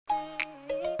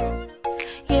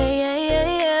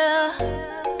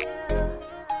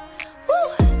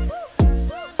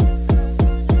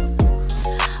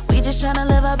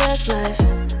best life,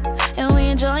 and we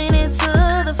enjoying it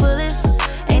to the fullest.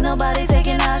 Ain't nobody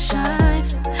taking our shine,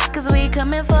 cause we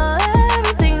coming for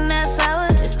everything that's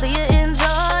ours. It's Liyah and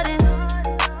Jordan,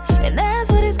 and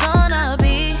that's what it's gonna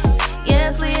be.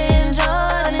 Yes, Liyah and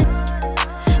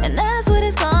Jordan, and that's what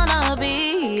it's gonna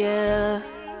be, yeah.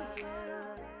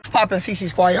 Poppin' CC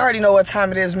Squad, you already know what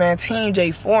time it is, man. Team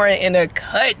J Foreign in the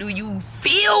cut. Do you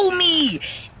feel me?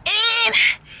 And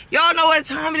y'all know what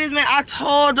time it is, man. I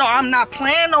told y'all I'm not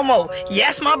playing no more.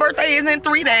 Yes, my birthday is in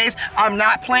 3 days. I'm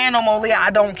not playing no more, Liyah. I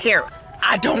don't care.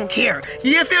 I don't care.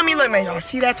 You feel me? Look, man, y'all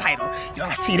see that title?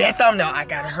 Y'all see that thumbnail? I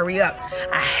gotta hurry up.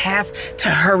 I have to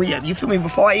hurry up. You feel me?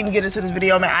 Before I even get into this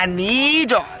video, man, I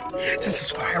need y'all to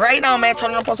subscribe right now, man.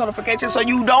 Turn on post notifications so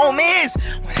you don't miss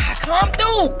when I come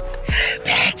through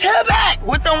back to back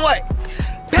with them what?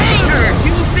 Bangers.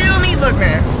 You feel me? Look,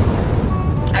 man,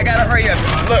 I gotta hurry up,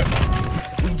 y'all. Look,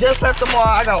 we just left the mall.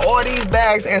 I got all these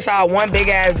bags inside one big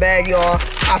ass bag, y'all.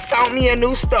 I found me a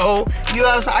new stove. You know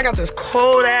what I'm saying? I got this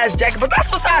cold ass jacket, but that's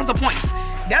besides the point.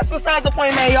 That's besides the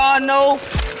point, man. Y'all know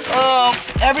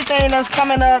everything that's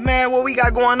coming up, man. What we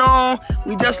got going on.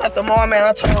 We just left the mall, man.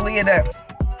 I told Liyah that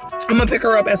I'm gonna pick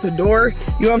her up at the door.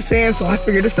 You know what I'm saying? So I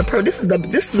figured this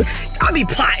is I'll be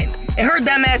plotting. And her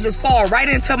dumb ass just fall right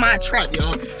into my trap,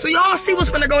 y'all. So y'all see what's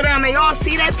finna go down, man. Y'all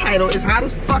see that title. It's hot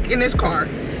as fuck in this car.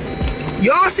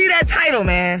 Y'all see that title,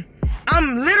 man.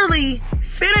 I'm literally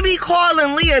finna be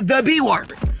calling Liyah the B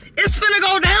word. It's finna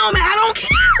go down, man. I don't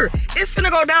care. It's finna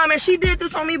go down, man. She did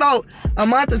this on me about a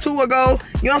month or two ago.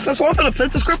 You know what I'm saying? So I'm finna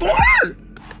flip the script on her.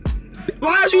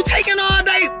 Why is you taking all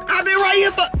day? I've been right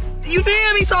here for... You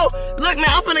feel me? So, look, man,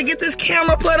 I'm finna get this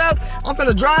camera put up. I'm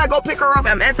finna drive, go pick her up.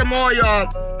 I'm at the mall, y'all.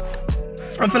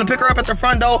 I'm finna pick her up at the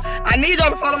front door. I need y'all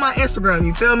to follow my Instagram,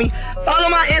 you feel me? Follow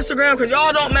my Instagram, because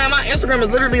y'all don't, man, my Instagram is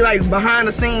literally like behind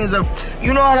the scenes of,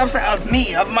 you know what I'm saying, of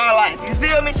me, of my life. You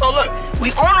feel me? So, look,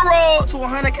 we on the road to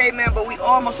 100K, man, but we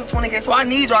almost to 20K. So, I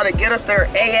need y'all to get us there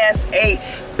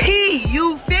ASAP.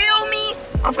 You feel me?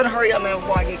 I'm finna hurry up, man,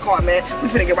 before I get caught, man. We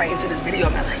finna get right into this video,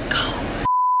 man. Let's go.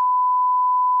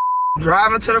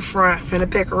 Driving to the front, finna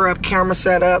pick her up, camera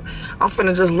set up. I'm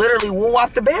finna just literally woo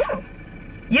off the bell.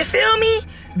 You feel me?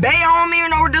 Bay on me,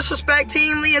 no disrespect.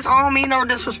 Team Liyah's on me, no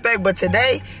disrespect. But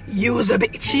today, use a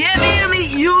bitch. You feel me?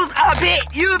 Use a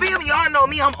bitch. You feel me? Y'all know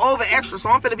me, I'm over extra, so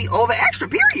I'm finna be over extra,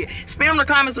 period. Spam the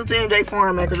comments with Team J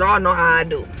Foreign, man, because y'all know how I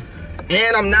do.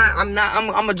 And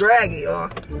I'm a drag it,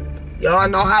 y'all. Y'all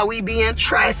know how we be in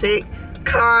traffic.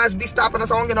 Cars be stopping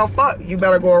us, I don't get no fuck. You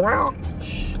better go around.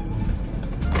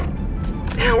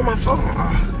 Damn, where my phone?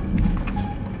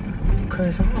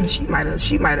 Cause she might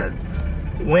have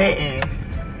went and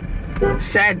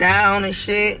sat down and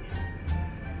shit.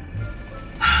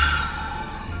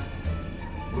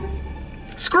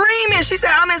 Screaming. She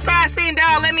said, I'm inside sitting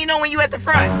down. Let me know when you at the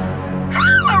front.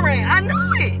 Hollering. I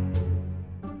knew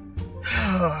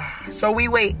it. So we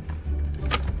wait.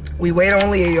 We wait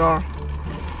on Liyah, y'all.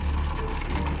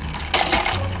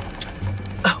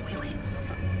 Oh, we wait.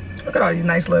 Look at all these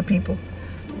nice little people.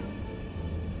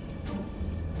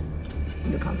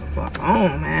 Look on the fuck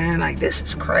on, man. Like, this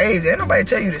is crazy. Ain't nobody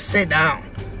tell you to sit down.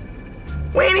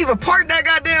 We ain't even parked that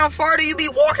goddamn farther. You be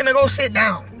walking to go sit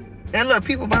down. And look,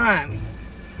 people behind me.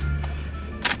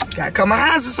 Gotta cut my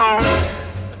hazards on.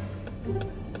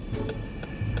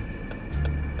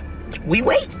 We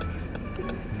wait.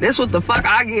 This what the fuck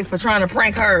I get for trying to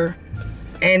prank her.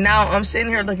 And now I'm sitting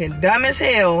here looking dumb as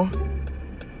hell.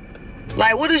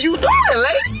 Like, what is you doing,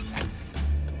 lady?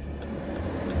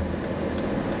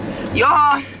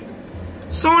 Y'all,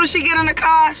 soon as she get in the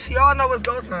car, y'all know it's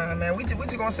go time, man. We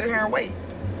just gonna sit here and wait.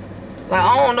 Like,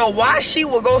 I don't know why she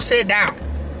would go sit down.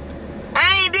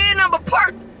 I ain't did nothing but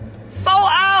park 4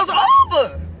 hours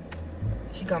over.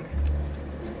 She coming.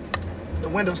 The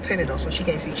window's tinted though, so she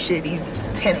can't see shit. These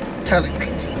bitches tinted. I'm telling you, you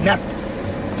can't see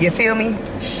nothing. You feel me?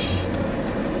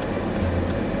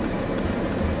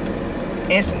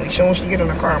 Instantly, soon as she get in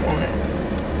the car, I'm on that.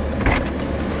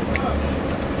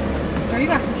 You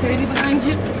got security behind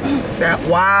you?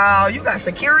 Wow, you got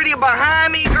security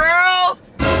behind me, girl.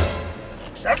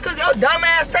 That's because your dumb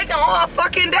ass taking all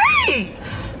fucking day.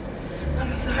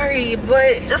 I'm sorry,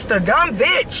 but... Just a dumb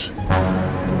bitch.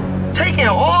 Taking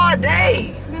all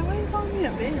day. Man, why you calling me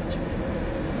a bitch?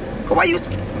 Why you...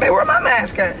 Babe, where my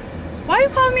mask at? Why you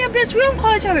calling me a bitch? We don't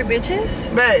call each other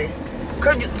bitches. Babe,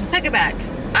 could you... Take it back.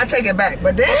 I take it back,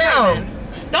 but damn.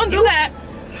 Don't do that.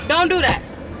 Don't do that.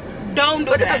 Don't do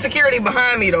that. Look at the security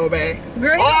behind me though, babe.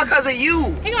 Girl, all because of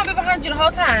you. He gonna be behind you the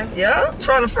whole time. Yeah?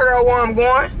 Trying to figure out where I'm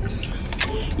going.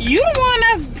 You the one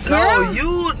that's... Girl. No,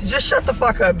 you... Just shut the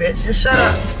fuck up, bitch. Just shut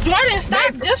up. Jordan,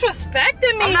 stop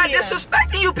disrespecting me. I'm not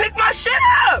disrespecting you. Pick my shit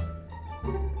up.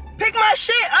 Pick my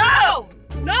shit up.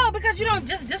 No, because you don't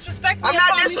just disrespect me. I'm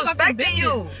not disrespecting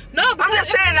you. No, I'm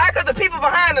just saying that because the people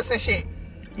behind us and shit.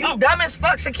 You dumb as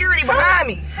fuck security behind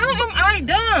me. How am I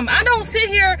dumb? I don't sit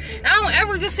here, I don't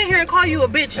ever just sit here and call you a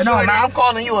bitch. No, man, I'm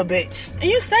calling you a bitch. And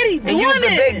you steady doing it. And you's the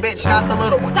big bitch, not the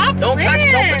little one. Stop Don't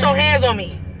playing. don't put your hands on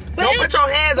me. Don't put your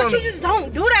hands on me. But you just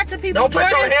don't do that to people, Don't put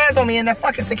Jordan. your hands on me and that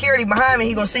fucking security behind me,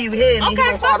 he gonna see you hitting me. Okay, He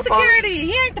gonna call fuck the police. security.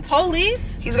 He ain't the police.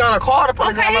 He's gonna call the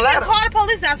police. Okay, I'm he gonna let can him. call the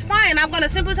police, that's fine. I'm gonna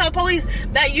simply tell the police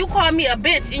that you called me a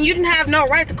bitch and you didn't have no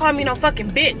right to call me no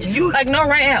fucking bitch. Like, no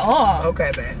right at all.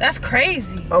 Okay, man. That's crazy.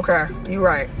 Okay, you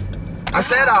right. I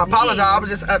said I apologize. I was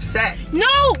just upset. No,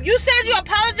 you said you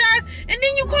apologized and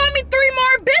then you called me 3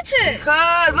 more bitches.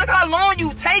 Cause look how long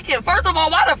you taking. First of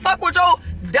all, why the fuck would your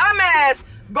dumbass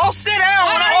go sit down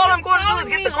when all I'm going to do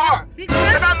is get the car?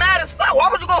 Because I'm mad as fuck. Why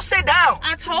would you go sit down?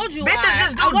 I told you. Bitches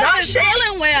just do I dumb wasn't shit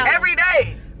feeling well. every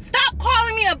day. Stop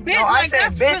calling me a bitch. No, I like,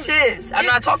 said that's bitches. I'm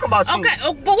not talking about you. Okay,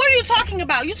 but what are you talking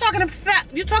about? You talking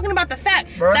about the fact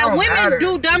Bro, that don't women matter.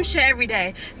 do dumb shit every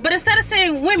day. But instead of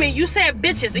saying women, you said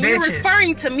bitches, and you're Bitches.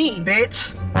 referring to me.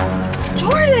 Bitch.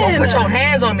 Jordan. Don't put your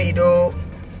hands on me, dude.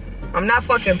 I'm not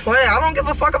fucking playing. I don't give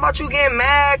a fuck about you getting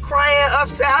mad, crying,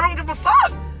 upset. I don't give a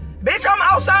fuck. Bitch, I'm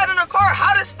outside in the car,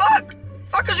 hot as fuck.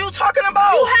 Fuck is you talking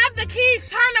about? You have the keys.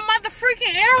 Turn the mother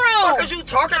freaking arrow. Fuck is you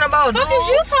talking about, dude? Fuck is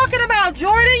you talking about,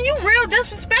 Jordan? You real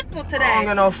disrespectful today. I don't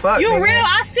give no fuck, You nigga. real?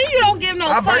 I see you don't give no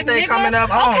My fuck, birthday nigga. coming up.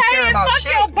 I don't care about fuck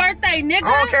shit. your birthday, nigga.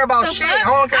 I don't care about The shit. fuck? I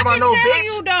don't care about can no tell bitch.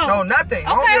 You don't. No, nothing. I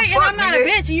don't Okay, give a and fuck, I'm not nigga. a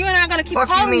bitch, and you're not gonna keep Fuck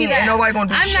you calling me mean, that. ain't nobody gonna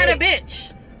do I'm not a shit.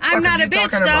 bitch. I'm Fuck not is a you bitch,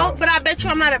 talking though. about? But I bet you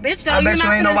I'm not a bitch, though. I bet You're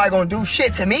you ain't not nobody gonna do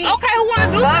shit to me. Okay, who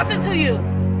wanna do something to you?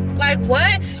 Like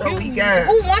what? So we got.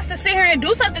 Who wants to sit here and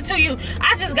do something to you?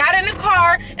 I just got in the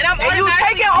car and I'm And you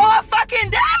taking all fucking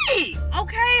day.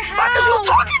 Okay, how? Fuck is you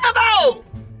talking about?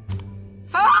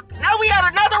 Fuck. Now we at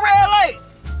another red light.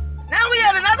 Now we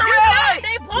at another red light.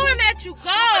 They blowing at you. Go.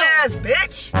 Stupid ass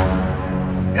bitch.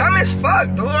 Dumb as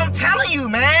fuck, dude. I'm telling you,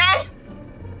 man.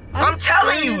 I'm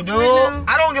telling you, dude.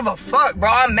 I don't give a fuck, bro.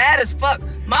 I'm mad as fuck.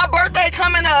 My birthday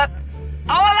coming up.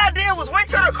 All I did was went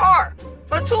to the car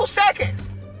for 2 seconds.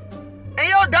 And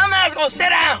your dumb ass gonna sit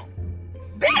down.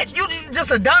 Bitch, you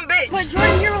just a dumb bitch. But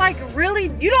Jordan, you're like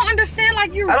really, you don't understand,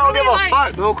 like you I don't really give a like,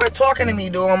 fuck, dude. Quit talking to me,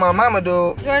 dude. On my mama,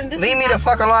 dude. Jordan, this Leave is me not the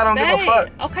fuck alone. I don't give a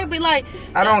fuck. Okay, but like,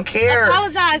 I don't care.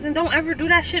 apologize and don't ever do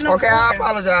that shit no Okay, more. I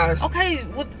apologize. Okay,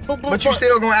 But you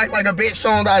still gonna act like a bitch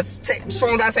soon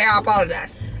as I say I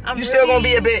apologize. You still gonna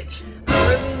be a bitch. I'm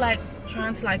really like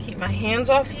trying to like keep my hands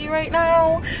off you right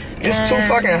now. It's too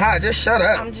fucking hot. Just shut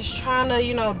up. I'm just trying to,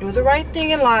 you know, do the right thing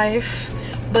in life.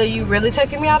 But you really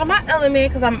taking me out of my element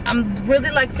because I'm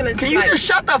really like finna. Can you just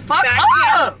shut the fuck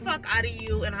up? The fuck out of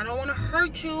you, and I don't want to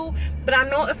hurt you, but I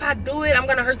know if I do it, I'm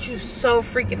gonna hurt you so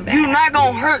freaking bad. You not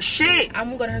gonna hurt shit.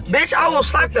 I'm gonna hurt you. Bitch, I will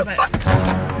slap the bad. fuck.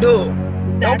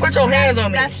 Dude, don't put your hands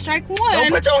on me. That's strike one. Don't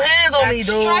put your hands on me,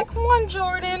 dude. Strike one,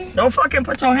 Jordan. Don't fucking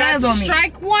put your hands on me.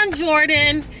 Strike one,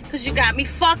 Jordan, because you got me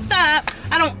fucked up.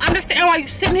 I don't understand why you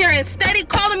sitting here and steady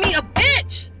calling me a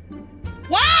bitch.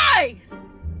 Why?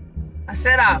 I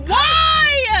said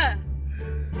Why?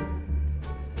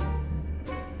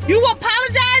 You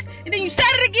apologize and then you said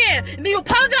it again. And then you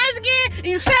apologize again and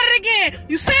you said it again.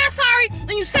 You said sorry and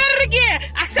you said it again.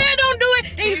 I said don't do it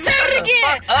and you said it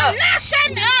again. I'm not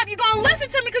shutting up. You're gonna listen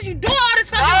to me because you do all this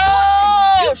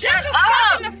fucking bullshit. You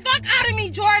disrespecting the fuck out of me,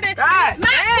 Jordan. God, it's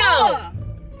not cool.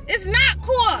 It's not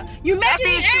cool. You making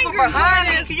me these angry, people behind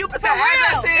Jordan. me. Can you put For the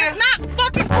address real. in? It's not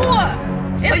fucking cool.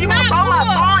 So you gonna throw my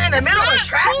phone in the middle of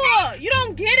traffic? Cool. You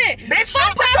don't get it. Bitch,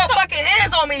 don't put your fucking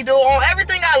hands on me, dude. On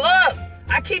everything I love.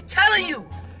 I keep telling you.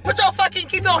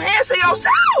 Keep your hands to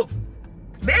yourself.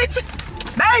 Bitch.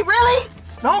 Babe, really?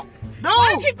 Don't.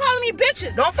 Why you keep calling me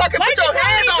bitches? Don't fucking put your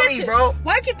hands on me, bro.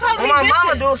 Why you keep calling me on bitches? my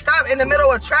mama, dude, stop in the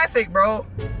middle of traffic, bro.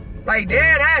 Like,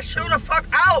 dead ass, shoot the fuck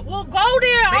out. Well, go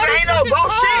there. Nigga, ain't no go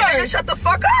shit. Nigga, shut the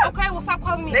fuck up. Okay, well, stop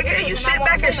calling me nigga, bitches. you sit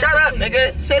back and shut up,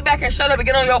 nigga. Sit back and shut up and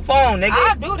get on your phone, nigga.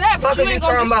 I'll do that, but fuck you ain't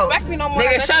gonna disrespect me no more.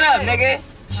 Nigga, shut up, nigga.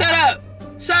 Shut up.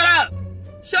 Shut up.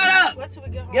 Shut up. Wait till we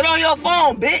get home. Get on your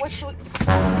phone, bitch.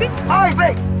 Alright,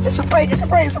 babe. It's a break. It's a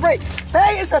break. It's a break.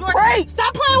 Babe, it's a break.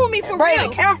 Stop playing with me for real.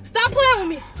 The camera. Stop playing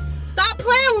with me. Stop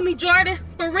playing with me, Jordan.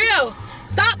 For real.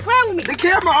 Stop playing with me. The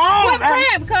camera on, Quit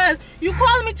playing because you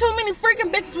calling me too many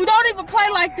freaking bitches. We don't even play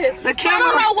like this. The camera.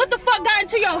 I don't know what the fuck got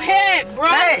into your head,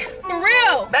 bro. Babe. For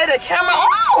real. Babe, the camera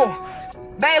on.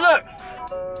 Babe, look.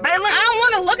 Babe, look. I don't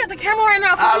want to look at the camera right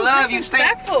now. I love you,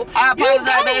 disrespectful. I apologize, you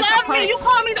don't babe. It's a love me. prank. You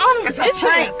call me all them It's a bitches.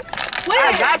 prank. Wait.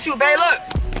 I got you, babe. Look.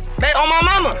 Babe, on my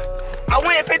mama. I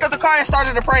went and picked up the car and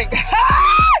started a prank.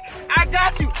 I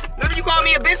got you. Remember you called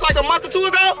me a bitch like a month or two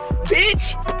ago?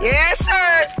 Bitch. Yes,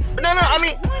 sir. No,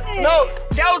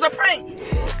 that was a prank.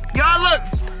 Y'all look,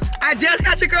 I just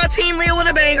got your girl Team Liyah with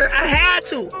a banger. I had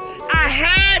to.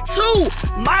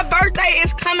 My birthday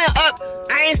is coming up.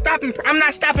 I ain't stopping. I'm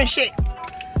not stopping shit.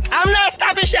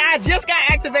 I just got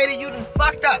activated. You done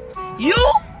fucked up. You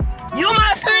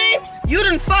my friend, you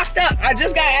done fucked up. I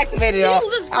just got activated, y'all.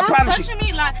 I promise you.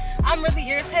 Me like I'm really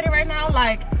irritated right now.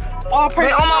 Like all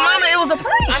man, on my mama, it was a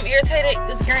prank. I'm irritated.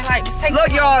 It's getting like just take.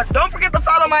 Look, y'all, don't forget to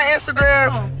follow my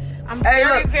Instagram. I'm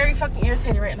very fucking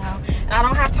irritated right now. And I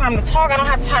don't have time to talk. I don't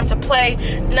have time to play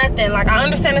nothing. Like, I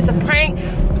understand it's a prank,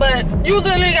 but you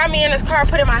literally got me in this car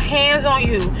putting my hands on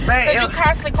you. Because you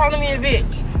constantly calling me a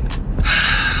bitch.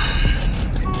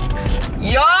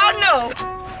 Y'all know,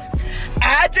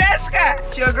 I just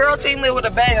got your girl Team Liyah with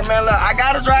a banger, man. Look, I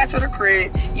gotta drive to the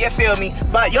crib, you feel me?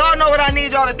 But y'all know what I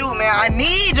need y'all to do, man. I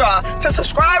need y'all to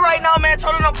subscribe right now, man.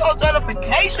 Turn on post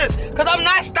notifications, because I'm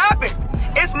not stopping.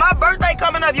 It's my birthday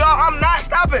coming up, y'all. I'm not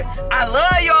stopping. I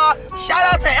love y'all.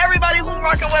 Shout out to everybody who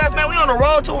rocking with us, man. We on the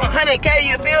road to 100K,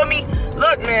 you feel me?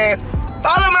 Look, man,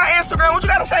 follow my Instagram. What you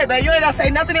gotta say, man? You ain't gotta say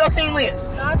nothing to your Team Liyah.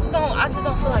 No, I just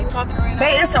don't feel like talking right now.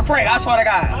 Man, it's a prank, I swear to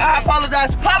God. Okay. I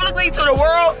apologize publicly to the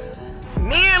world.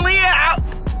 Me and Liyah out.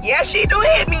 Yeah, she do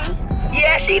hit me.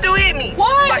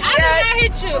 Why? But I did not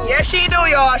hit you. Yeah, she do,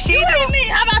 y'all. She you do. hit me.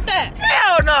 How about that?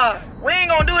 Hell no. We ain't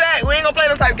gonna do that. We ain't gonna play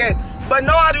no type game. But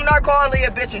no, I do not call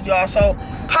Liyah bitches, y'all. So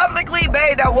publicly,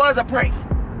 babe, that was a prank.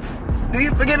 Do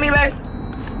you forgive me, babe?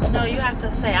 No, you have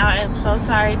to say I am so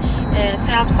sorry and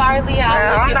say I'm sorry, Liyah.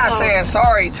 Man, I'm not saying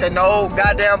sorry to no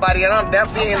goddamn body, and I'm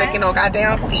definitely ain't licking no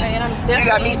goddamn feet. You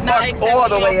got me fucked all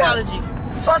the way up.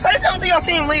 So say something to your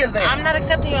Team Liyah's then. I'm not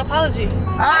accepting your apology.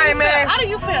 Alright, man. How do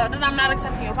you feel that I'm not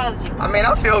accepting your apology? I mean,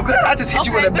 I feel good. I just hit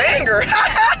you with a banger. Did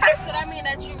I mean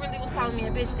that you really was calling me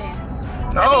a bitch then?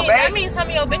 No, babe. I mean some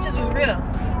of your bitches was real.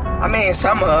 I mean,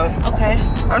 some of them. Okay.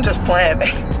 I'm just playing, babe.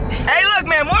 Hey, look,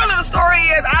 man, moral of the story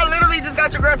is I literally just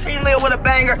got your girl Team Liyah with a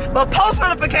banger. But post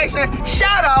notification,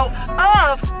 shout out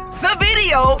of the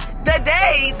video, the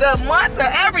day, the month, the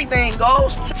everything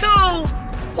goes to,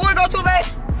 who it go to, babe?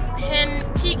 Pen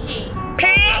Kiki,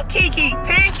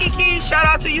 shout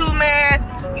out to you, man.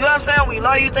 You know what I'm saying? We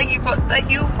love you. Thank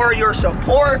you for your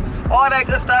support, all that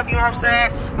good stuff. You know what I'm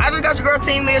saying? I just got your girl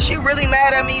Team Liyah. She really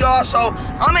mad at me, y'all. So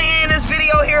I'm gonna end this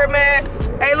video here, man.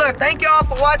 Hey, look, thank y'all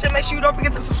for watching. Make sure you don't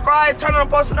forget to subscribe, turn on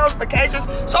post notifications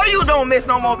so you don't miss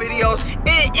no more videos.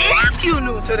 And if you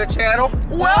new to the channel,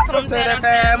 welcome to the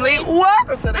family.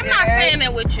 Welcome to the gang. I'm not saying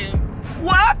that with you.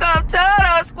 Welcome to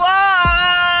the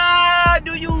squad.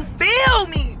 Do you feel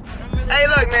me? Really hey,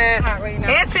 look, man. Right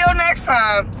until next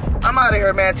time, I'm out of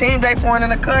here, man. Team J4 in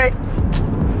the cut.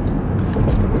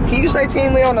 Can you say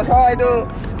Team Liyah on the side, dude?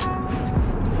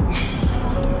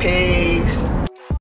 Peace.